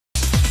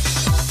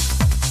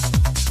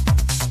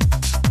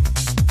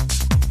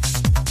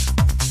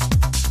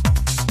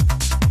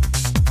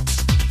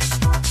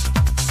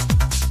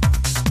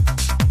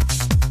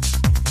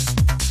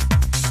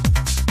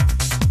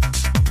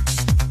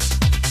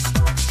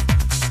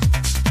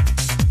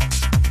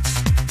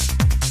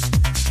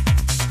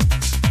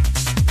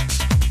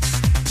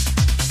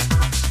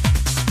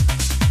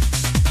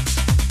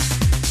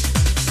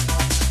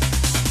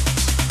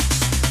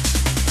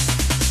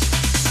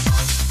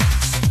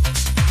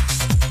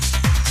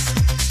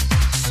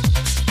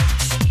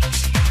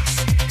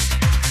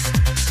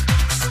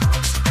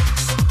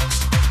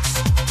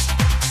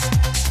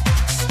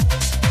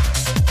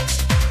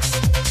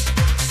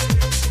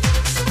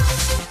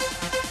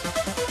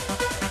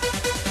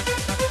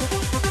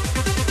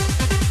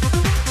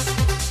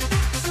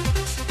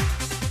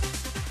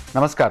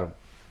నమస్కారం.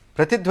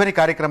 ప్రతిధ్వని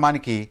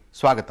కార్యక్రమానికి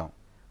స్వాగతం.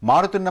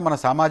 మారుతున్న మన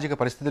సామాజిక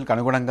పరిస్థితులకు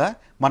అనుగుణంగా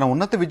మన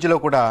ఉన్నత విద్యలో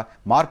కూడా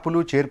మార్పులు,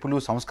 చేర్పులు,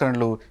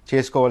 సంస్కరణలు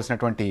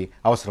చేసుకోవాల్సినటువంటి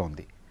అవసరం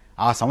ఉంది.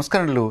 ఆ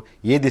సంస్కరణలు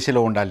ఏ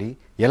దిశలో ఉండాలి,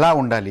 ఎలా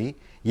ఉండాలి,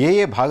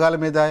 ఏ భాగాల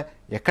మీద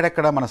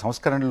ఎక్కడెక్కడ మన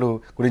సంస్కరణలు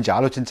గురించి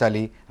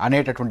ఆలోచించాలి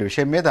అనేటటువంటి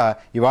విషయం మీద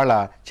ఇవాళ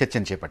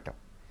చర్చను చేపట్టాం.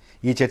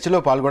 ఈ చర్చలో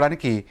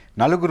పాల్గొనడానికి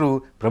నలుగురు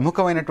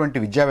ప్రముఖమైనటువంటి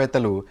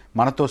విద్యావేత్తలు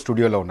మనతో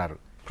స్టూడియోలో ఉన్నారు.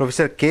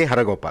 ప్రొఫెసర్ కె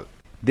హరగోపాల్,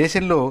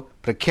 దేశంలో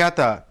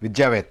ప్రఖ్యాత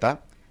విద్యావేత్త,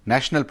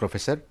 నేషనల్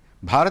ప్రొఫెసర్,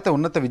 భారత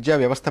ఉన్నత విద్యా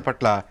వ్యవస్థ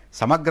పట్ల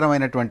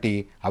సమగ్రమైనటువంటి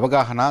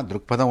అవగాహన,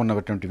 దృక్పథం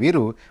ఉన్నటువంటి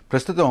వీరు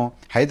ప్రస్తుతం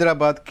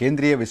హైదరాబాద్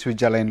కేంద్రీయ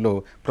విశ్వవిద్యాలయంలో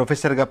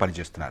ప్రొఫెసర్గా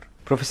పనిచేస్తున్నారు.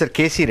 ప్రొఫెసర్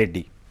కేసీ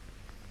రెడ్డి,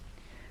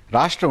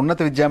 రాష్ట్ర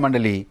ఉన్నత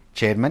విద్యామండలి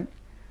చైర్మన్,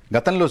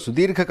 గతంలో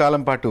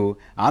సుదీర్ఘకాలం పాటు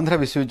ఆంధ్ర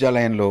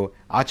విశ్వవిద్యాలయంలో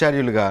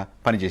ఆచార్యులుగా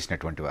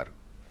పనిచేసినటువంటి వారు.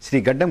 శ్రీ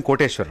గడ్డం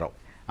కోటేశ్వరరావు,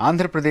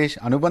 ఆంధ్రప్రదేశ్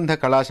అనుబంధ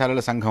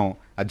కళాశాలల సంఘం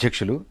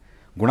అధ్యక్షులు,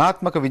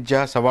 గుణాత్మక విద్య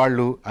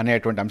సవాళ్లు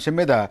అనేటువంటి అంశం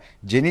మీద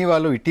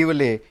జెనీవాలో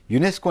ఇటీవలే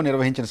యునెస్కో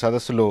నిర్వహించిన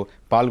సదస్సులో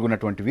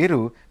పాల్గొన్నటువంటి వీరు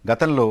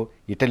గతంలో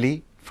ఇటలీ,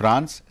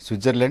 ఫ్రాన్స్,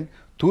 స్విట్జర్లాండ్,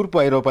 తూర్పు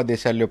ఐరోపా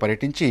దేశాల్లో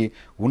పర్యటించి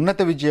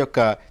ఉన్నత విద్య యొక్క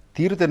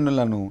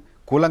తీరుతెన్నులను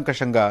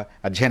కూలంకషంగా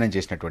అధ్యయనం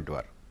చేసినటువంటి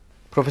వారు.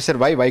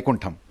 ప్రొఫెసర్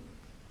వైకుంఠం,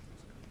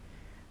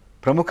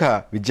 ప్రముఖ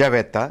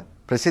విద్యావేత్త,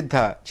 ప్రసిద్ధ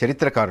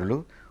చరిత్రకారులు,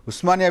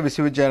 ఉస్మానియా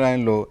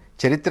విశ్వవిద్యాలయంలో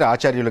చరిత్ర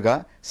ఆచార్యులుగా,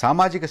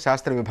 సామాజిక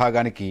శాస్త్ర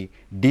విభాగానికి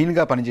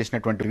డీన్గా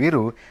పనిచేసినటువంటి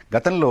వీరు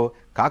గతంలో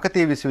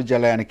కాకతీయ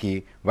విశ్వవిద్యాలయానికి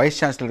వైస్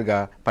ఛాన్సలర్గా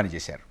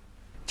పనిచేశారు.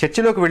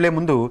 చర్చలోకి వెళ్లే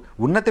ముందు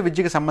ఉన్నత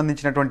విద్యకు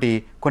సంబంధించినటువంటి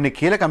కొన్ని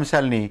కీలక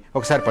అంశాలని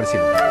ఒకసారి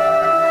పరిశీలిద్దాం.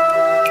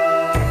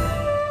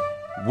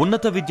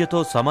 ఉన్నత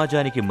విద్యతో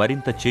సమాజానికి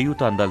మరింత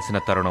చేయూత అందాల్సిన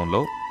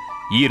తరుణంలో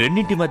ఈ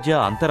రెండింటి మధ్య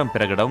అంతరం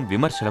పెరగడం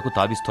విమర్శలకు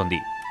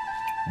తావిస్తోంది.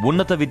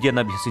 ఉన్నత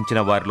విద్యనభ్యసించిన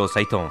వారిలో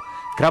సైతం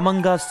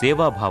క్రమంగా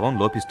సేవాభావం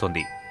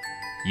లోపిస్తోంది.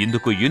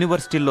 ఇందుకు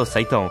యూనివర్సిటీల్లో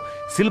సైతం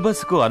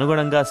సిలబస్కు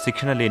అనుగుణంగా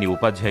శిక్షణ లేని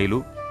ఉపాధ్యాయులు,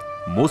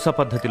 మూస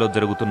పద్ధతిలో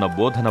జరుగుతున్న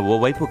బోధన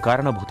ఓవైపు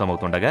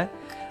కారణభూతమవుతుండగా,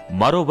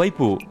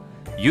 మరోవైపు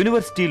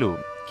యూనివర్సిటీలు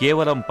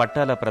కేవలం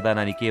పట్టాల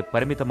ప్రదానానికే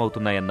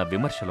పరిమితమవుతున్నాయన్న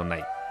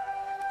విమర్శలున్నాయి.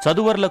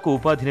 చదువర్లకు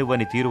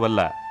ఉపాధినివ్వని తీరు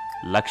వల్ల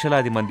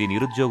లక్షలాది మంది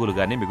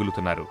నిరుద్యోగులుగానే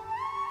మిగులుతున్నారు.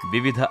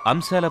 వివిధ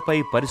అంశాలపై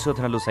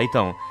పరిశోధనలు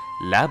సైతం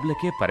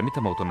ల్యాబ్లకే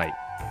పరిమితమవుతున్నాయి.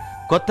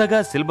 కొత్తగా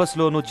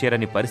సిలబస్లోనూ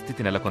చేరని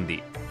పరిస్థితి నెలకొంది.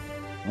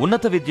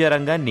 ఉన్నత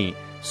విద్యారంగాన్ని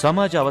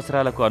సమాజ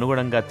అవసరాలకు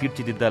అనుగుణంగా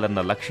తీర్చిదిద్దాలన్న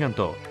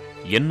లక్ష్యంతో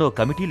ఎన్నో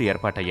కమిటీలు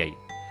ఏర్పాటయ్యాయి.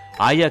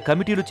 ఆయా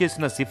కమిటీలు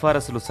చేసిన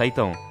సిఫారసులు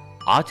సైతం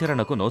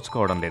ఆచరణకు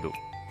నోచుకోవడం లేదు.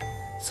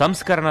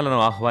 సంస్కరణలను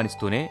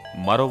ఆహ్వానిస్తూనే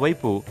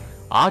మరోవైపు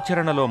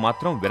ఆచరణలో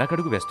మాత్రం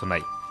వెనకడుగు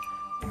వేస్తున్నాయి.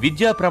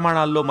 విద్యా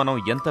ప్రమాణాల్లో మనం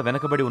ఎంత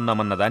వెనకబడి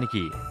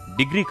ఉన్నామన్నదానికి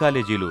డిగ్రీ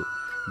కాలేజీలు,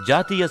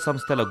 జాతీయ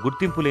సంస్థల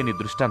గుర్తింపు లేని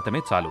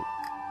దృష్టాంతమే చాలు.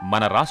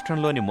 మన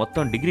రాష్ట్రంలోని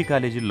మొత్తం డిగ్రీ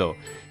కాలేజీల్లో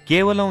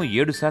కేవలం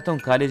 7%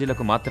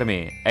 కాలేజీలకు మాత్రమే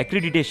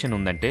అక్రిడిటేషన్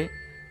ఉందంటే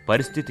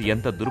పరిస్థితి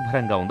ఎంత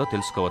దుర్భరంగా ఉందో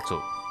తెలుసుకోవచ్చు.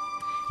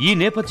 ఈ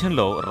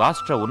నేపథ్యంలో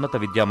రాష్ట్ర ఉన్నత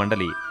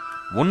విద్యామండలి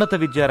ఉన్నత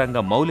విద్యారంగ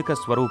మౌలిక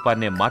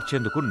స్వరూపాన్నే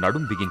మార్చేందుకు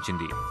నడుం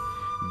బిగించింది.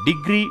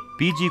 డిగ్రీ,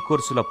 పీజీ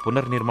కోర్సుల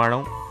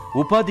పునర్నిర్మాణం,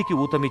 ఉపాధికి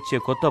ఊతమిచ్చే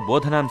కొత్త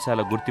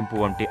బోధనాంశాల గుర్తింపు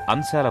వంటి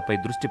అంశాలపై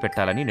దృష్టి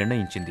పెట్టాలని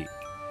నిర్ణయించింది.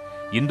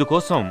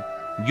 ఇందుకోసం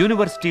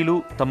యూనివర్సిటీలు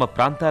తమ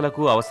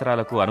ప్రాంతాలకు,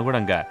 అవసరాలకు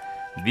అనుగుణంగా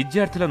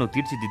విద్యార్థులను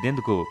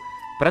తీర్చిదిద్దేందుకు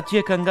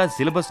ప్రత్యేకంగా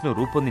సిలబస్ను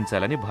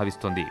రూపొందించాలని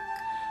భావిస్తోంది.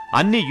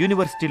 అన్ని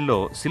యూనివర్సిటీల్లో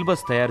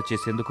సిలబస్ తయారు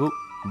చేసేందుకు,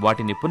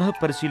 వాటిని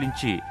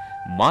పునఃపరిశీలించి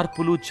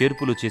మార్పులు,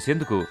 చేర్పులు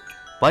చేసేందుకు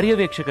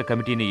పర్యవేక్షక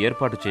కమిటీని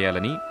ఏర్పాటు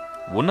చేయాలని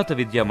ఉన్నత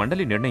విద్యా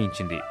మండలి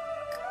నిర్ణయించింది.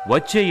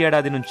 వచ్చే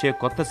ఏడాది నుంచే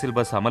కొత్త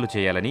సిలబస్ అమలు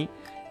చేయాలని,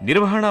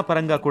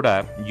 నిర్వహణాపరంగా కూడా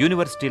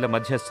యూనివర్సిటీల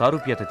మధ్య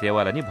సారూప్యత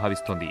తేవాలని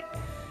భావిస్తోంది.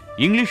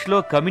 ఇంగ్లీష్లో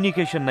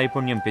కమ్యూనికేషన్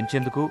నైపుణ్యం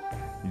పెంచేందుకు,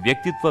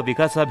 వ్యక్తిత్వ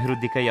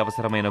వికాసాభివృద్ధికై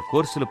అవసరమైన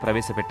కోర్సులు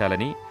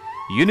ప్రవేశపెట్టాలని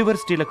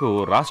యూనివర్సిటీలకు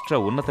రాష్ట్ర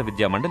ఉన్నత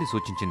విద్యామండలి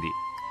సూచించింది.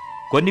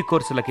 కొన్ని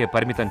కోర్సులకే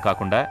పరిమితం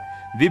కాకుండా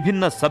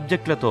విభిన్న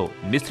సబ్జెక్టులతో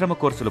మిశ్రమ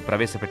కోర్సులు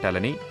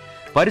ప్రవేశపెట్టాలని,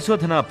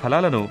 పరిశోధనా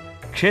ఫలాలను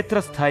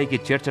క్షేత్రస్థాయికి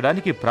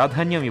చేర్చడానికి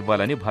ప్రాధాన్యం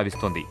ఇవ్వాలని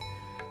భావిస్తోంది.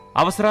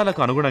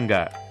 అవసరాలకు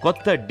అనుగుణంగా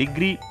కొత్త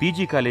డిగ్రీ,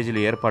 పీజీ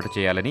కాలేజీలు ఏర్పాటు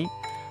చేయాలని,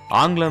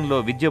 ఆంగ్లంలో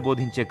విద్య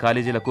బోధించే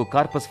కాలేజీలకు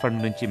కార్పస్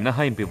ఫండ్ నుంచి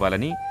మినహాయింపు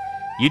ఇవ్వాలని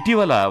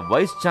ఇటీవల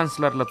వైస్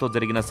ఛాన్సలర్లతో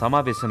జరిగిన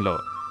సమావేశంలో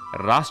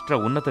రాష్ట్ర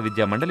ఉన్నత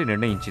విద్యామండలి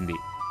నిర్ణయించింది.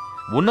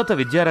 ఉన్నత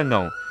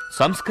విద్యారంగం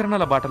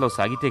సంస్కరణల బాటలో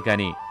సాగితే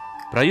కానీ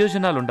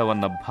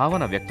ప్రయోజనాలుండవన్న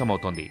భావన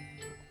వ్యక్తమవుతోంది.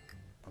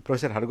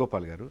 ప్రొఫెసర్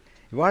హరగోపాల్ గారు,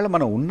 ఇవాళ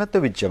మన ఉన్నత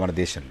విద్య మన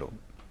దేశంలో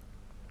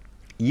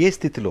ఏ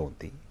స్థితిలో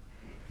ఉంది,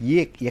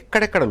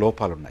 ఎక్కడెక్కడ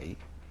లోపాలున్నాయి,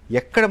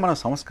 ఎక్కడ మన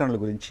సంస్కరణల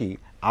గురించి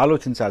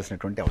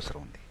ఆలోచించాల్సినటువంటి అవసరం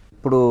ఉంది?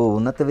 ఇప్పుడు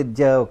ఉన్నత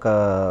విద్య ఒక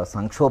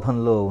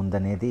సంక్షోభంలో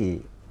ఉందనేది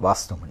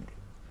వాస్తవం అండి.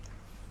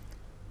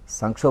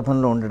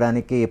 సంక్షోభంలో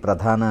ఉండడానికి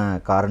ప్రధాన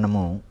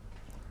కారణము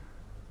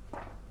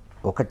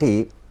ఒకటి,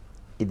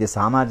 ఇది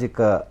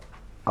సామాజిక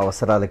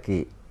అవసరాలకి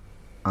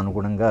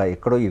అనుగుణంగా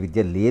ఎక్కడో ఈ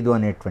విద్య లేదు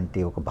అనేటువంటి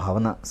ఒక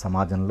భావన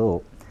సమాజంలో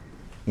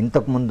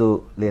ఇంతకుముందు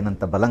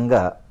లేనంత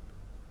బలంగా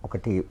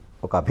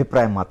ఒక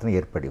అభిప్రాయం మాత్రం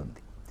ఏర్పడి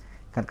ఉంది.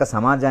 కనుక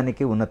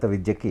సమాజానికి ఉన్నత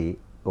విద్యకి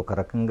ఒక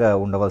రకంగా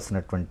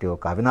ఉండవలసినటువంటి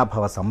ఒక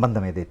అవినాభావ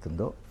సంబంధం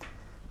ఏదైతుందో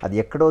అది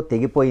ఎక్కడో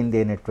తెగిపోయింది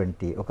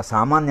అనేటువంటి ఒక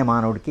సామాన్య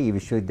మానవుడికి ఈ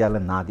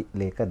విశ్వవిద్యాలయం నాది,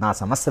 లేక నా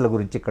సమస్యల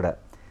గురించి ఇక్కడ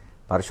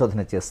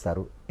పరిశోధన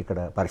చేస్తారు, ఇక్కడ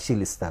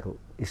పరిశీలిస్తారు,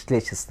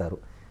 విశ్లేషిస్తారు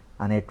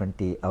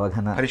అనేటువంటి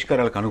అవగాహన,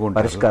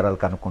 పరిష్కారాలు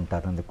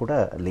కనుక్కుంటారని కూడా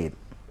లేదు.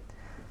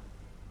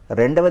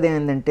 రెండవది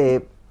ఏంటంటే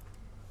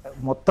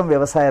మొత్తం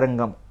వ్యవసాయ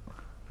రంగం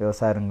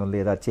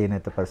లేదా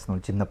చేనేత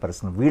పరిశ్రమలు, చిన్న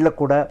పరిశ్రమలు, వీళ్ళకు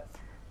కూడా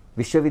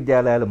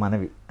విశ్వవిద్యాలయాలు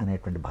మనవి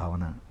అనేటువంటి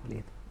భావన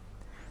లేదు.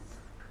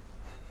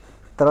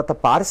 తర్వాత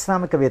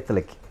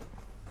పారిశ్రామికవేత్తలకి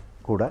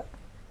కూడా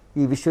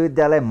ఈ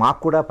విశ్వవిద్యాలయం మాకు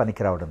కూడా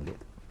పనికి రావడం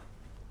లేదు,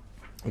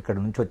 ఇక్కడ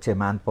నుంచి వచ్చే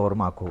మ్యాన్ పవర్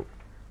మాకు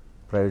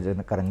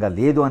ప్రయోజనకరంగా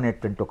లేదు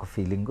అనేటువంటి ఒక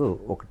ఫీలింగు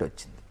ఒకటి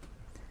వచ్చింది.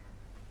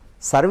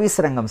 సర్వీస్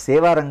రంగం,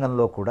 సేవా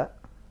రంగంలో కూడా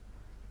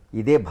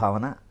ఇదే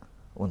భావన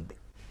ఉంది.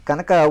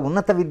 కనుక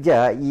ఉన్నత విద్య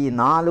ఈ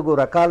 4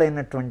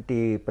 రకాలైనటువంటి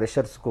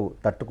ప్రెషర్స్కు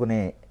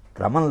తట్టుకునే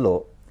క్రమంలో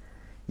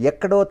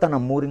ఎక్కడో తన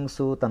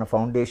మూరింగ్స్, తన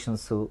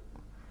ఫౌండేషన్స్,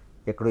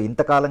 ఎక్కడో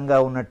ఇంతకాలంగా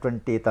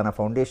ఉన్నటువంటి తన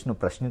ఫౌండేషన్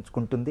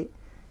ప్రశ్నించుకుంటుంది.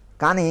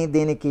 కానీ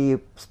దీనికి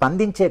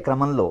స్పందించే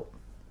క్రమంలో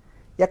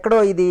ఎక్కడో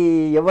ఇది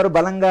ఎవరు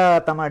బలంగా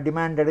తమ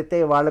డిమాండ్ అడిగితే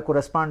వాళ్లకు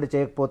రెస్పాండ్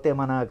చేయకపోతే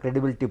మన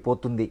క్రెడిబిలిటీ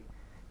పోతుంది,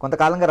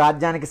 కొంతకాలంగా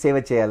రాజ్యానికి సేవ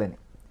చేయాలని,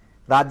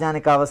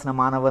 రాజ్యానికి కావాల్సిన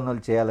మానవ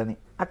వనరులు చేయాలని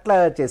అట్లా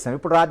చేసాం.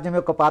 ఇప్పుడు రాజ్యం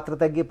యొక్క పాత్ర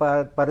తగ్గి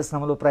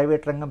పరిశ్రమలు,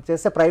 ప్రైవేట్ రంగం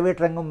చేస్తే ప్రైవేట్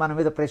రంగం మన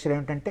మీద ప్రెషర్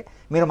ఏమిటంటే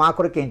మీరు మా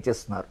కొరకు ఏం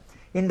చేస్తున్నారు,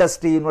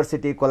 ఇండస్ట్రీ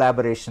యూనివర్సిటీ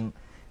కొలాబరేషన్.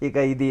 ఇక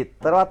ఇది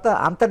తర్వాత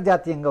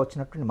అంతర్జాతీయంగా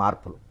వచ్చినటువంటి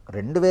మార్పులు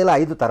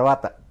 2005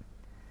 తర్వాత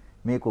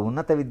మీకు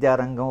ఉన్నత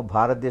విద్యారంగం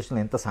భారతదేశంలో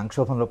ఎంత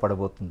సంక్షోభంలో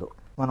పడబోతుందో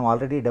మనం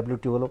ఆల్రెడీ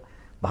WTOలో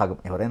భాగం.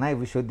 ఎవరైనా ఈ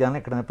విశ్వవిద్యాలయం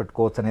ఎక్కడైనా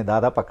పెట్టుకోవచ్చు అనే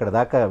దాదాపు అక్కడ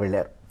దాకా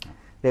వెళ్ళారు.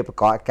 రేపు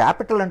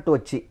క్యాపిటల్ అంటూ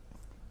వచ్చి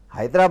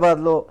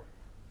హైదరాబాద్లో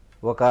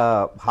ఒక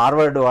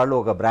హార్వర్డ్ వాళ్ళు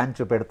ఒక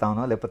బ్రాంచ్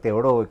పెడతామనో లేకపోతే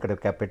ఎవడో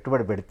ఇక్కడ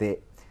పెట్టుబడి పెడితే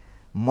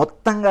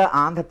మొత్తంగా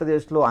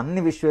ఆంధ్రప్రదేశ్లో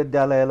అన్ని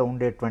విశ్వవిద్యాలయాలు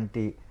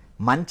ఉండేటువంటి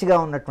మంచిగా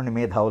ఉన్నటువంటి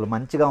మేధావులు,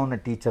 మంచిగా ఉన్న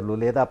టీచర్లు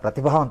లేదా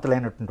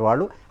ప్రతిభావంతులైనటువంటి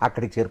వాళ్ళు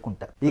అక్కడికి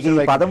చేరుకుంటారు. ఇక ఈ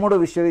 13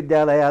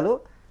 విశ్వవిద్యాలయాలు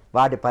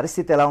వాటి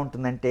పరిస్థితి ఎలా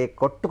ఉంటుందంటే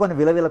కొట్టుకొని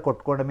విలవిల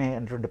కొట్టుకోవడమే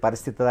అనేటువంటి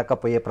పరిస్థితి దాకా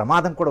పోయే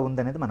ప్రమాదం కూడా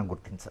ఉందనేది మనం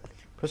గుర్తించాలి.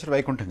 ప్రొఫెసర్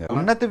వైకుంఠం గారు,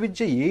 ఉన్నత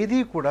విద్య ఏది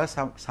కూడా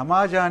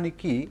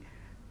సమాజానికి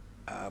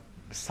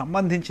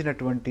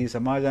సంబంధించినటువంటి,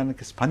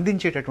 సమాజానికి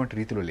స్పందించేటటువంటి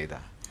రీతిలో లేదా?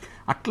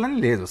 అట్లని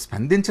లేదు,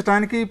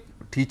 స్పందించడానికి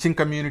టీచింగ్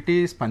కమ్యూనిటీ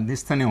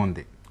స్పందిస్తూనే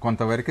ఉంది,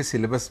 కొంతవరకు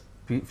సిలబస్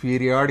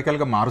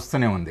పీరియాడికల్గా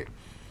మారుస్తూనే ఉంది.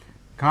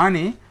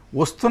 కానీ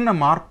వస్తున్న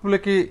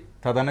మార్పులకి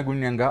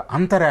తదనుగుణ్యంగా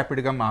అంత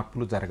ర్యాపిడ్గా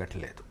మార్పులు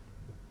జరగట్లేదు.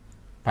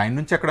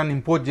 పైనుంచి ఎక్కడ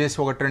ఇంపోజ్ చేసి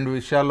 1-2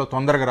 విషయాల్లో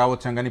తొందరగా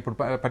రావచ్చాం. కానీ ఇప్పుడు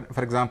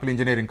for example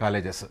engineering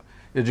colleges,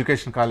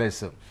 education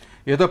colleges,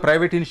 ఏదో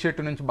ప్రైవేట్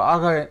ఇనిషియేటివ్ నుంచి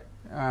బాగా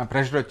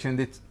ప్రెషర్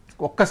వచ్చింది,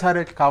 ఒక్కసారి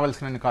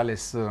కావాల్సిన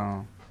కాలేజ్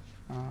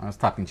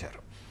స్థాపించారు.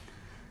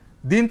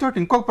 దీంతో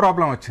ఇంకొక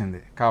ప్రాబ్లం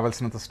వచ్చింది,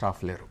 కావాల్సినంత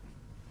స్టాఫ్ లేరు,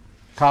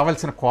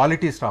 కావాల్సిన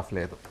క్వాలిటీ స్టాఫ్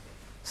లేదు.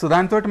 సో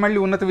దాంతో మళ్ళీ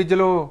ఉన్నత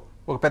విద్యలో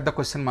ఒక పెద్ద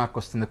క్వశ్చన్ మార్క్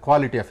వస్తుంది,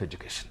 క్వాలిటీ ఆఫ్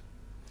ఎడ్యుకేషన్.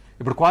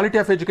 ఇప్పుడు క్వాలిటీ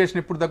ఆఫ్ ఎడ్యుకేషన్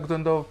ఎప్పుడు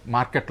తగ్గుతుందో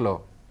మార్కెట్లో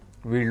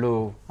వీళ్ళు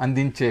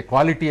అందించే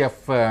క్వాలిటీ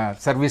ఆఫ్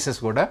సర్వీసెస్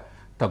కూడా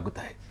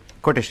తగ్గుతాయి.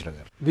 కోటేశ్వర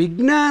గారు,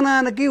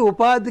 విజ్ఞానానికి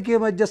ఉపాధికి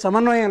మధ్య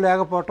సమన్వయం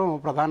లేకపోవటం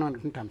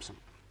ప్రధానమైనటువంటి అంశం.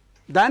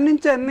 దాని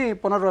నుంచి అన్ని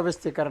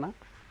పునర్వ్యవస్థీకరణ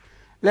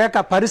లేక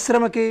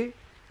పరిశ్రమకి,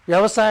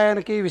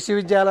 వ్యవసాయానికి,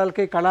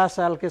 విశ్వవిద్యాలయాలకి,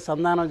 కళాశాలకి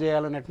సంధానం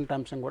చేయాలనేటువంటి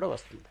అంశం కూడా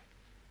వస్తుంది.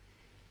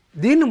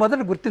 దీన్ని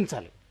మొదట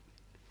గుర్తించాలి.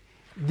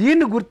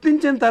 దీన్ని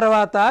గుర్తించిన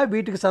తర్వాత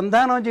వీటికి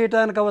సంధానం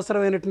చేయడానికి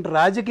అవసరమైనటువంటి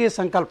రాజకీయ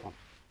సంకల్పం,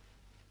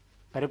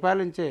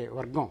 పరిపాలించే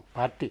వర్గం,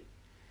 పార్టీ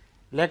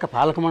లేక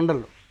పాలక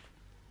మండళ్ళు,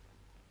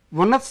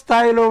 ఉన్నత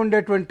స్థాయిలో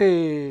ఉండేటువంటి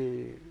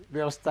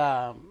వ్యవస్థ,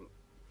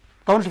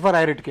 council for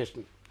higher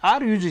education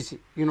or UGC,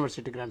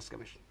 university grants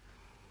commission,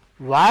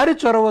 వారి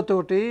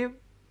చొరవతోటి,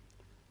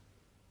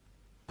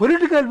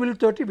 పొలిటికల్ విల్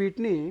తోటి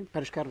వీటిని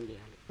పరిష్కారం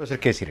చేయాలి.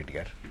 ప్రొఫెసర్ కేసీ రెడ్డి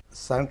గారు,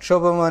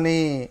 సంక్షోభం అని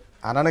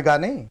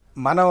అనగానే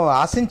మనం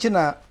ఆశించిన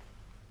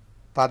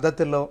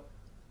పద్ధతిలో,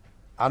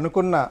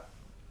 అనుకున్న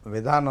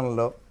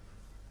విధానంలో,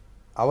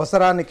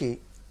 అవసరానికి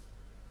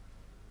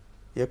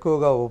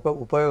ఎక్కువగా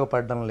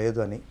ఉపయోగపడడం లేదు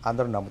అని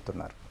అందరూ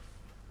నమ్ముతున్నారు.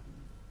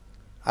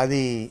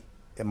 అది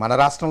మన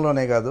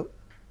రాష్ట్రంలోనే కాదు,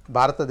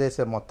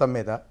 భారతదేశం మొత్తం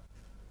మీద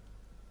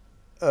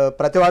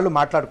ప్రతి వాళ్ళు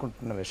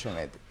మాట్లాడుకుంటున్న విషయం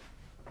ఇది.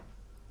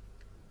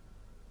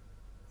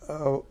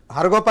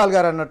 హరగోపాల్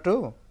గారు అన్నట్టు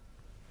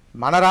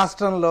మన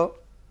రాష్ట్రంలో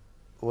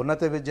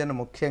ఉన్నత విద్యను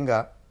ముఖ్యంగా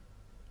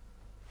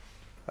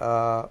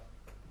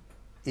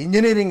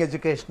ఇంజనీరింగ్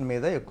ఎడ్యుకేషన్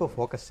మీద ఎక్కువ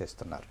ఫోకస్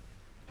చేస్తున్నారు.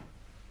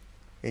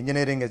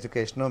 Engineering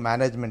education,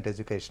 management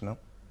education,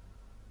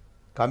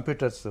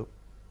 computers,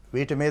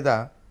 వీటి మీద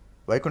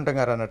వైకుంఠం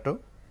గారు అన్నట్టు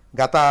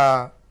గత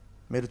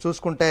మీరు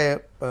చూసుకుంటే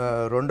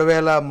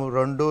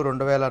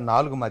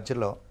 2002-2004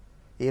 మధ్యలో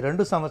ఈ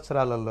 2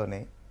 సంవత్సరాలలోనే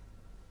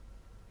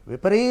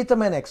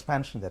విపరీతమైన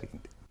ఎక్స్పాన్షన్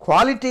జరిగింది.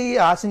 క్వాలిటీ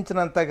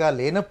ఆశించినంతగా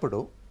లేనప్పుడు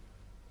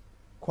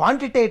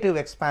క్వాంటిటేటివ్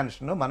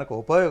ఎక్స్పాన్షన్ మనకు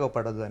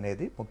ఉపయోగపడదు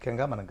అనేది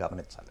ముఖ్యంగా మనం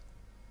గమనించాలి.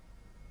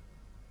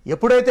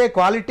 ఎప్పుడైతే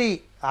క్వాలిటీ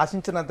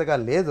ఆశించినంతగా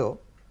లేదో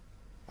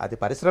అది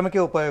పరిశ్రమకి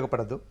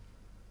ఉపయోగపడదు,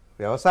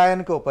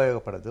 వ్యవసాయానికి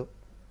ఉపయోగపడదు,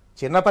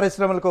 చిన్న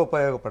పరిశ్రమలకు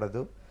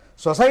ఉపయోగపడదు,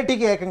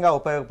 సొసైటీకి ఏకంగా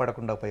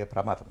ఉపయోగపడకుండా పోయే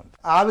ప్రమాదం ఉంది.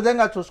 ఆ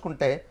విధంగా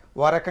చూసుకుంటే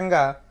ఓ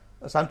రకంగా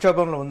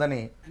సంక్షోభంలో ఉందని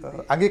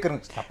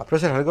అంగీకరించారు.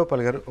 ప్రొఫెసర్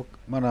హరిగోపాల్ గారు,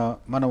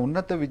 మన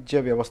ఉన్నత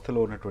విద్యా వ్యవస్థలో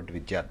ఉన్నటువంటి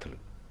విద్యార్థులు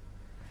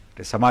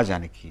అంటే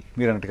సమాజానికి,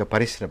 మీరు అన్నట్టుగా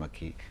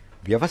పరిశ్రమకి,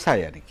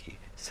 వ్యవసాయానికి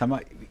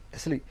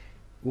అసలు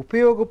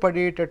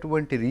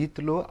ఉపయోగపడేటటువంటి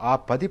రీతిలో ఆ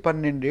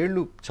 10-12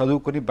 ఏళ్ళు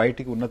చదువుకొని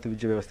బయటికి ఉన్నత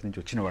విద్యా వ్యవస్థ నుంచి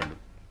వచ్చిన వాళ్ళు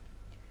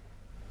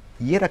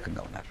ఏ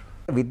రకంగా ఉన్నారు?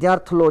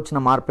 విద్యార్థుల్లో వచ్చిన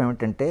మార్పు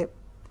ఏమిటంటే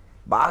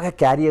బాగా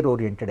క్యారియర్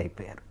ఓరియంటెడ్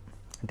అయిపోయారు.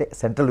 అంటే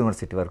సెంట్రల్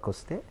యూనివర్సిటీ వరకు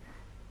వస్తే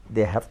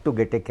they have to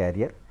get a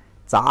carrier.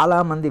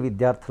 చాలామంది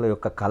విద్యార్థుల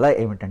యొక్క కళ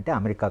ఏమిటంటే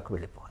అమెరికాకు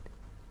వెళ్ళిపోవాలి.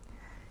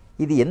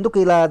 ఇది ఎందుకు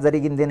ఇలా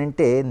జరిగింది అని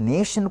అంటే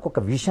నేషన్కు ఒక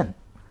విజన్,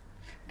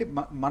 అంటే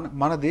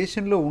మన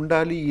దేశంలో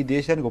ఉండాలి, ఈ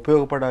దేశానికి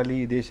ఉపయోగపడాలి,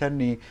 ఈ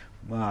దేశాన్ని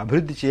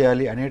అభివృద్ధి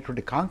చేయాలి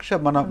అనేటువంటి కాంక్ష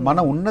మన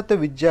ఉన్నత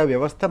విద్యా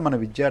వ్యవస్థ మన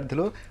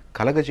విద్యార్థులు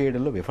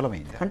కలగజేయడంలో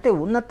విఫలమైంది. అంటే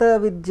ఉన్నత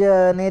విద్య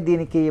అనే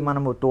దీనికి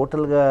మనము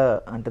టోటల్గా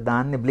అంటే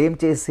దాన్ని బ్లేమ్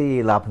చేసి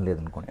లాభం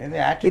లేదనుకోండి.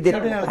 ఇది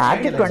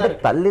యాటిట్యూడ్ అంటే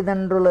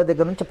తల్లిదండ్రుల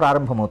దగ్గర నుంచి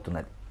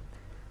ప్రారంభమవుతున్నది.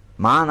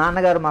 మా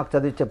నాన్నగారు మాకు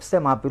చదివి చెప్తే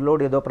మా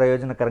పిల్లోడు ఏదో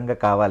ప్రయోజనకరంగా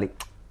కావాలి,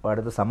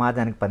 వాడితో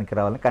సమాజానికి పనికి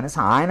రావాలని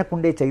కనీసం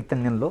ఆయనకుండే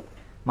చైతన్యంలో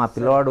మా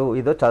పిల్లవాడు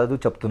ఏదో చదువు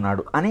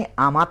చెప్తున్నాడు అని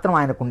ఆ మాత్రం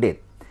ఆయనకు ఉండేది.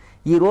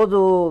 ఈరోజు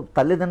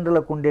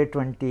తల్లిదండ్రులకు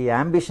ఉండేటువంటి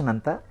యాంబిషన్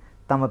అంతా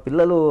తమ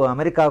పిల్లలు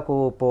అమెరికాకు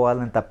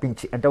పోవాలని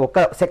తప్పించి, అంటే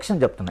ఒక సెక్షన్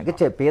చెప్తున్నా,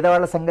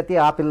 పేదవాళ్ళ సంగతి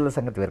ఆ పిల్లల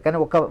సంగతి వేరు, కానీ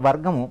ఒక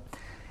వర్గము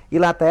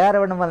ఇలా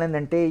తయారవ్వడం వల్ల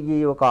ఏంటంటే ఈ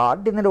ఒక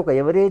ఆర్డినరీ ఒక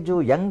ఎవరేజ్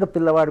యంగ్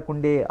పిల్లవాడికి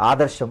ఉండే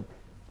ఆదర్శం,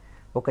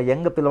 ఒక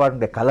యంగ్ పిల్లవాడికి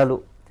ఉండే కళలు,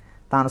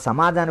 తాను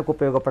సమాజానికి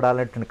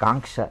ఉపయోగపడాలనేటువంటి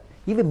కాంక్ష,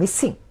 ఇవి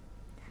మిస్సింగ్.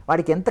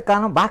 వాడికి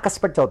ఎంతకాలం బాగా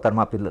కష్టపడి చదువుతారు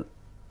మా పిల్లలు,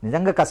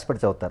 నిజంగా కష్టపడి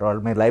చదువుతారు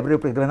వాళ్ళు. మీరు లైబ్రరీ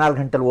ఇప్పుడు 24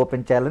 గంటలు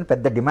ఓపెన్ చేయాలని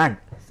పెద్ద డిమాండ్,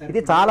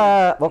 ఇది చాలా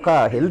ఒక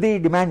హెల్దీ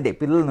డిమాండే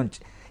పిల్లల నుంచి.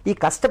 ఈ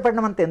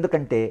కష్టపడడం అంతా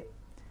ఎందుకంటే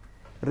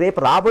రేపు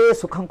రాబోయే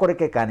సుఖం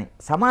కొరకే, కానీ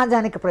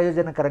సమాజానికి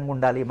ప్రయోజనకరంగా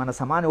ఉండాలి. మన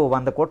సమాజం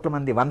 100 కోట్ల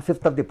మంది,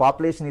 1/5 ఆఫ్ ది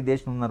పాపులేషన్ ఈ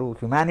దేశం ఉన్నారు,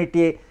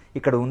 హ్యుమానిటీ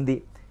ఇక్కడ ఉంది,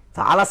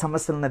 చాలా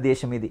సమస్యలు ఉన్న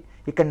దేశం ఇది,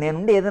 ఇక్కడ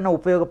నేనుండి ఏదైనా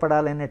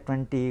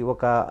ఉపయోగపడాలనేటువంటి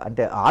ఒక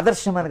అంటే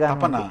ఆదర్శమైన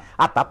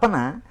ఆ తపన,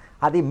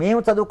 అది మేము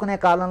చదువుకునే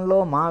కాలంలో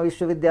మా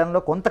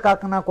విశ్వవిద్యాలయంలో కొంత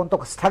కాకుండా కొంత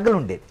ఒక స్ట్రగుల్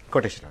ఉండేది.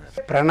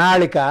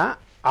 ప్రణాళిక,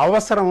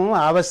 అవసరం,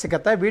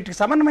 ఆవశ్యకత వీటికి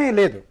సమన్వయం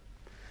లేదు.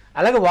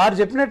 అలాగే వారు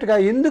చెప్పినట్టుగా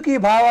ఎందుకు ఈ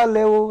భావాలు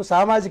లేవు?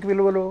 సామాజిక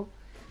విలువలు,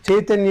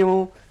 చైతన్యము,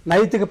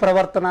 నైతిక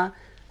ప్రవర్తన,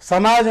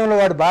 సమాజంలో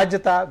వాడి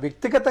బాధ్యత,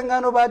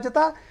 వ్యక్తిగతంగానూ బాధ్యత,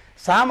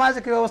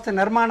 సామాజిక వ్యవస్థ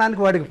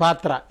నిర్మాణానికి వాడికి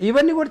పాత్ర,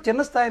 ఇవన్నీ కూడా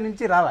చిన్న స్థాయి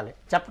నుంచి రావాలి.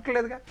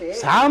 చెప్పట్లేదుగా.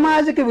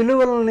 సామాజిక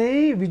విలువలని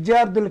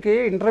విద్యార్థులకి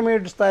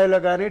ఇంటర్మీడియట్ స్థాయిలో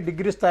కానీ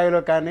డిగ్రీ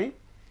స్థాయిలో కానీ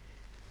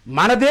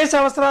మన దేశ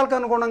అవసరాలకు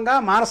అనుగుణంగా,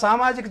 మన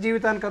సామాజిక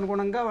జీవితానికి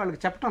అనుగుణంగా వాళ్ళకి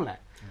చెప్పడం లే.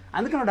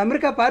 అందుకని వాడు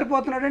అమెరికా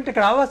పారిపోతున్నాడు అంటే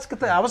ఇక్కడ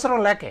అవసరం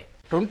లేకే.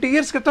 20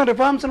 years క్రితం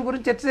రిఫార్మ్స్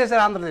గురించి చర్చ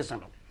చేశారు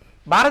ఆంధ్రదేశంలో,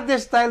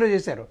 భారతదేశ స్థాయిలో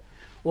చేశారు.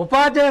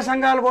 ఉపాధ్యాయ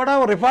సంఘాలు కూడా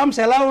రిఫార్మ్స్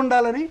ఎలా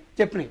ఉండాలని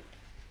చెప్పినాయి.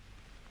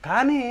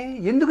 కానీ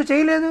ఎందుకు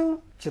చేయలేదు?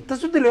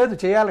 చిత్తశుద్ధి లేదు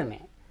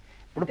చేయాలని.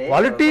 ఇప్పుడు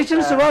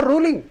politicians are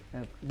ruling,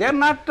 they are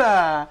not.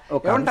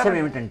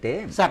 ఏమిటంటే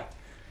సార్,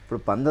 ఇప్పుడు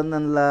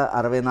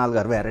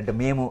 1964-66 అంటే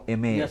మేము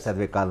ఎంఏ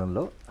చదివే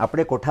కాలంలో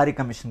అప్పుడే కొఠారి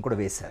కమిషన్ కూడా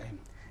వేశారు.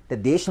 అంటే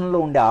దేశంలో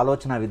ఉండే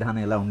ఆలోచన విధానం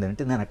ఎలా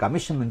ఉందంటే, నేను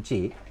కమిషన్ నుంచి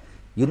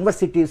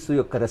యూనివర్సిటీస్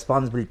యొక్క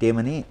రెస్పాన్సిబిలిటీ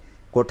ఏమని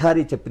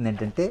కొఠారి చెప్పింది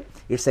ఏంటంటే,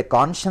 it's a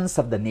conscience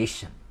of the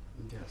nation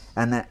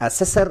and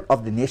అసెసర్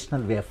of the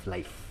national way of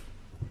life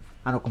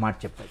అని ఒక మాట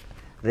చెప్పాడు.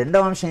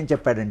 రెండవ అంశం ఏం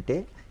చెప్పాడంటే,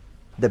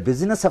 the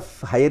business of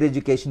higher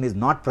education is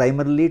not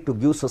primarily to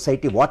give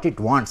society what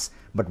it wants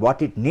but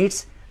what it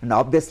needs, and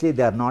obviously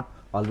they are not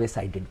always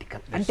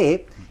identical. అంటే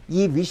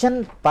ఈ విజన్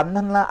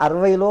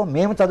 1960లో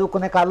మేము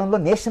చదువుకునే కాలంలో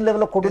నేషనల్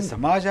లెవెల్లో కూడా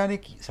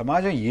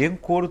సమాజం ఏం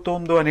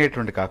కోరుతోందో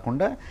అనేటువంటి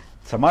కాకుండా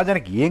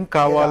సమాజానికి ఏం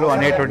కావాలో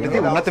అనేటువంటిది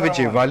ఉన్నత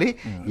విద్య ఇవ్వాలి.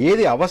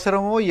 ఏది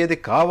అవసరమో ఏది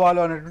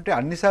కావాలో అనేటువంటి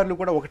అన్నిసార్లు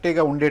కూడా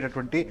ఒకటేగా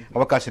ఉండేటటువంటి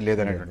అవకాశం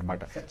లేదనేటువంటి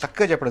మాట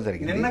చక్కగా చెప్పడం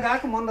జరిగింది. నిన్న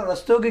కాక మొన్న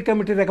రస్తోగి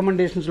కమిటీ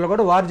రికమెండేషన్స్లో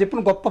కూడా వారు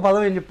చెప్పిన గొప్ప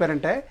పదం ఏం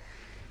చెప్పారంటే,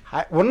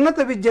 ఉన్నత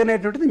విద్య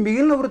అనేటువంటిది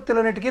మిగిలిన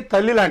వృత్తులన్నిటికీ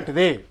తల్లి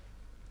లాంటిది.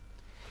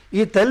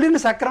 ఈ తల్లిని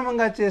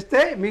సక్రమంగా చేస్తే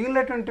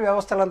మిగిలినటువంటి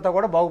వ్యవస్థలంతా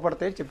కూడా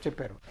బాగుపడతాయని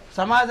చెప్పారు.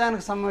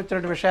 సమాజానికి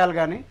సంబంధించిన విషయాలు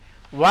కానీ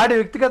వాడి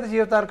వ్యక్తిగత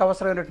జీవితానికి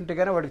అవసరమైనటువంటి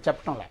కానీ వాడికి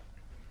చెప్పడంలే.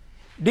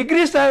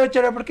 డిగ్రీ స్థాయి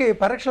వచ్చేటప్పటికి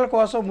పరీక్షల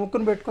కోసం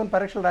ముక్కును పెట్టుకొని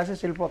పరీక్షలు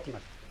రాసేసి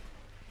వెళ్ళిపోతున్నారు.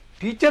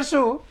 Teachers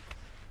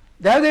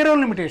they have their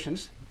own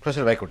limitations.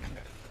 Professor Vaikuntham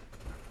గారు,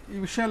 ఈ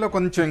విషయంలో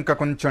ఇంకా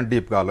కొంచెం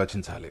డీప్గా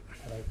ఆలోచించాలి.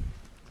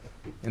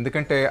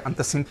 ఎందుకంటే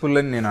అంత సింపుల్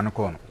అని నేను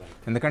అనుకోను.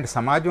 ఎందుకంటే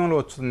సమాజంలో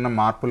వస్తున్న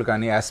మార్పులు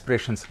కానీ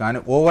యాస్పిరేషన్స్ కానీ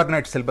ఓవర్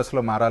నైట్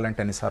సిలబస్లో మారాలంటే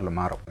అన్నిసార్లు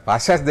మారవు.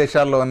 పాశ్చాత్య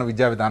దేశాల్లో ఉన్న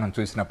విద్యా విధానం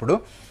చూసినప్పుడు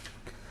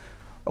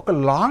ఒక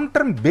లాంగ్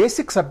టర్మ్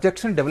బేసిక్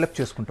సబ్జెక్ట్స్ని డెవలప్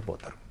చేసుకుంటూ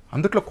పోతారు,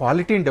 అందుట్లో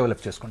క్వాలిటీని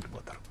డెవలప్ చేసుకుంటూ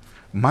పోతారు.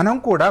 మనం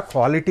కూడా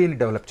క్వాలిటీని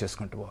డెవలప్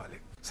చేసుకుంటూ పోవాలి.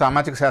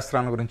 సామాజిక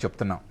శాస్త్రాల గురించి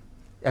చెప్తున్నాం,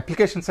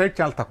 అప్లికేషన్ సైడ్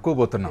చాలా తక్కువ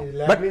పోతున్నాం.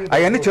 బట్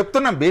అవన్నీ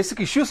చెప్తున్నాం,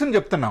 బేసిక్ ఇష్యూస్ని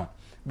చెప్తున్నాం.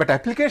 బట్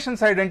అప్లికేషన్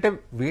సైడ్ అంటే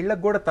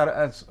వీళ్ళకు కూడా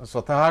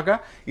స్వతహాగా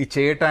ఈ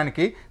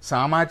చేయటానికి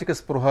సామాజిక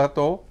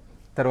స్పృహతో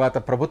తర్వాత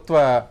ప్రభుత్వ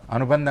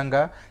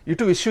అనుబంధంగా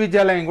ఇటు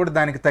విశ్వవిద్యాలయం కూడా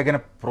దానికి తగిన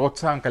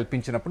ప్రోత్సాహం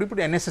కల్పించినప్పుడు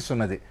ఇప్పుడు ఎన్ఎస్ఎస్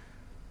ఉన్నది,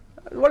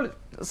 వాళ్ళు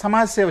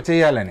సమాజ సేవ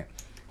చేయాలని.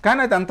 కానీ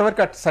అది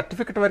అంతవరకు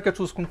సర్టిఫికెట్ వరకే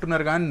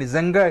చూసుకుంటున్నారు. కానీ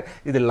నిజంగా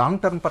ఇది లాంగ్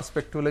టర్మ్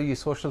పర్స్పెక్టివ్లో ఈ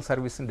సోషల్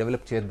సర్వీస్ని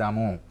డెవలప్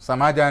చేద్దాము,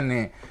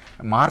 సమాజాన్ని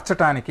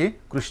మార్చడానికి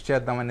కృషి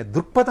చేద్దామనే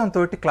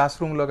దృక్పథంతో క్లాస్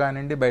రూమ్లో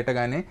కానివ్వండి బయట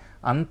కానీ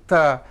అంత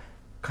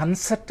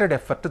కన్సర్టెడ్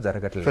ఎఫర్ట్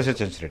జరగట్లేదు. ప్రొఫెసర్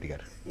చంద్రరెడ్డి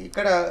గారు,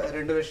 ఇక్కడ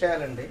 2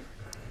 విషయాలండి.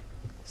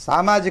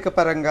 సామాజిక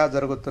పరంగా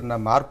జరుగుతున్న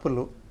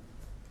మార్పులు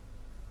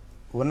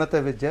ఉన్నత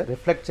విద్య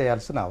రిఫ్లెక్ట్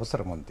చేయాల్సిన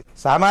అవసరం ఉంది.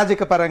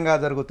 సామాజిక పరంగా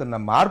జరుగుతున్న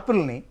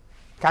మార్పుల్ని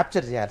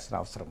క్యాప్చర్ చేయాల్సిన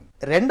అవసరం ఉంది.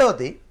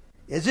 రెండవది,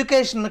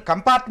 ఎడ్యుకేషన్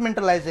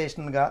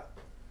కంపార్ట్మెంటలైజేషన్గా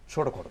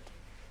చూడకూడదు.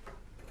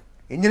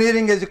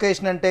 ఇంజనీరింగ్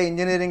ఎడ్యుకేషన్ అంటే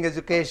ఇంజనీరింగ్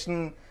ఎడ్యుకేషన్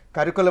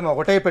కరికులం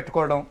ఒకటే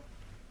పెట్టుకోవడం,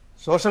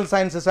 సోషల్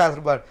సైన్సెస్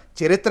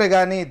చరిత్ర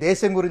కానీ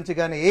దేశం గురించి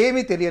కానీ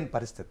ఏమీ తెలియని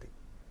పరిస్థితి.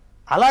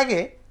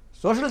 అలాగే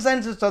సోషల్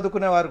సైన్సెస్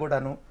చదువుకునేవారు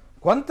కూడాను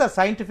కొంత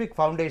సైంటిఫిక్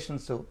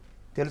ఫౌండేషన్స్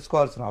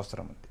తెలుసుకోవాల్సిన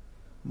అవసరం ఉంది.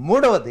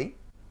 మూడవది,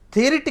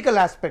 థియరిటికల్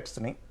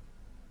ఆస్పెక్ట్స్ని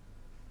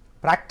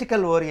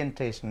ప్రాక్టికల్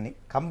ఓరియంటేషన్ని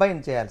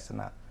కంబైన్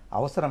చేయాల్సిన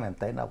అవసరం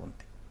ఎంతైనా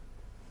ఉంది.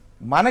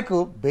 మనకు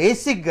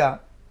బేసిక్గా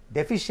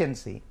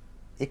డెఫిషియన్సీ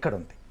ఇక్కడ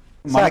ఉంది.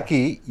 మనకి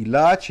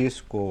ఇలా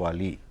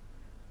చేసుకోవాలి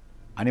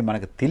అని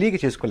మనకు తెలియక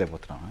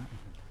చేసుకోలేకపోతున్నాం.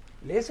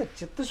 లేదు సార్,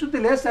 చిత్తశుద్ధి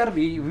లేదు సార్.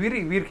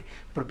 వీరికి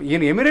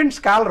ఈయన ఎమినెంట్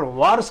స్కాలర్,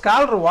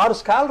 వారు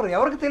స్కాలర్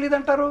ఎవరికి తెలియదు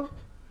అంటారు?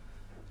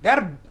 దే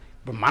ఆర్,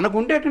 మనకు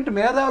ఉండేటువంటి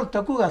మేధావులు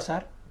తక్కువగా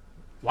సార్,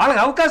 వాళ్ళకి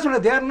అవకాశం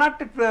లేదు. They are not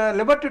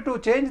Liberty to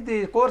change the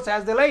course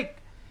as the like,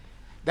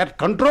 they are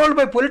controlled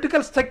by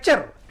political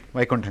structure.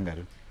 Vaikuntham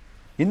గారు,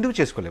 ఎందుకు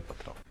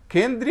చేసుకోలేకపోతున్నాం?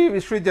 కేంద్రీయ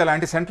విశ్వవిద్యాలయం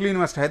అంటే సెంట్రల్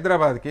యూనివర్సిటీ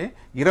హైదరాబాద్కి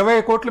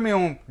 20 కోట్లు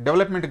మేము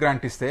డెవలప్మెంట్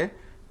గ్రాంట్ ఇస్తే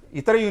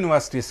ఇతర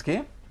యూనివర్సిటీస్కి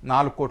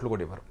 4 కోట్లు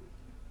కూడా ఇవ్వరు.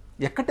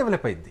 ఎక్కడ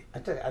డెవలప్ అయింది?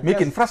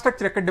 మీకు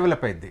ఇన్ఫ్రాస్ట్రక్చర్ ఎక్కడ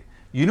డెవలప్ అయింది?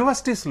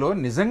 యూనివర్సిటీస్లో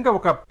నిజంగా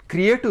ఒక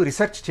క్రియేటివ్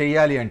రీసెర్చ్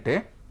చేయాలి అంటే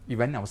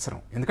ఇవన్నీ అవసరం.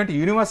 ఎందుకంటే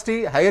యూనివర్సిటీ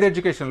హైయర్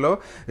ఎడ్యుకేషన్లో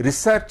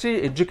రీసెర్చ్,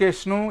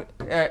 ఎడ్యుకేషను,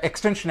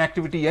 ఎక్స్టెన్షన్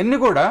యాక్టివిటీ ఇవన్నీ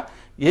కూడా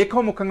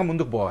ఏకోముఖంగా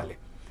ముందుకు పోవాలి.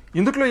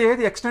 ఇందులో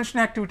ఏది ఎక్స్టెన్షన్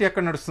యాక్టివిటీ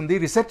ఎక్కడ నడుస్తుంది,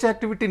 రీసెర్చ్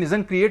యాక్టివిటీ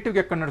నిజం క్రియేటివ్గా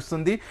ఎక్కడ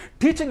నడుస్తుంది,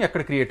 టీచింగ్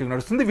ఎక్కడ క్రియేటివ్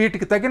నడుస్తుంది,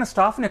 వీటికి తగిన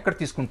స్టాఫ్ని ఎక్కడ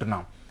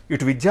తీసుకుంటున్నాం.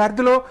 ఇటు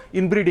విద్యార్థిలో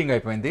ఇన్బ్రీడింగ్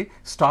అయిపోయింది,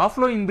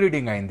 స్టాఫ్లో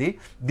ఇన్బ్రీడింగ్ అయింది.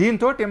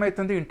 దీంతో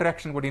ఏమవుతుంది,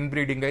 ఇంటరాక్షన్ కూడా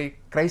ఇన్బ్రీడింగ్ అయ్యి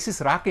క్రైసిస్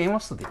రాక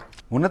ఏమొస్తుంది?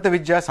 ఉన్నత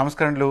విద్యా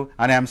సంస్కరణలు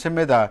అనే అంశం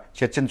మీద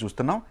చర్చను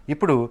చూస్తున్నాం.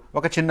 ఇప్పుడు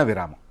ఒక చిన్న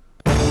విరామం.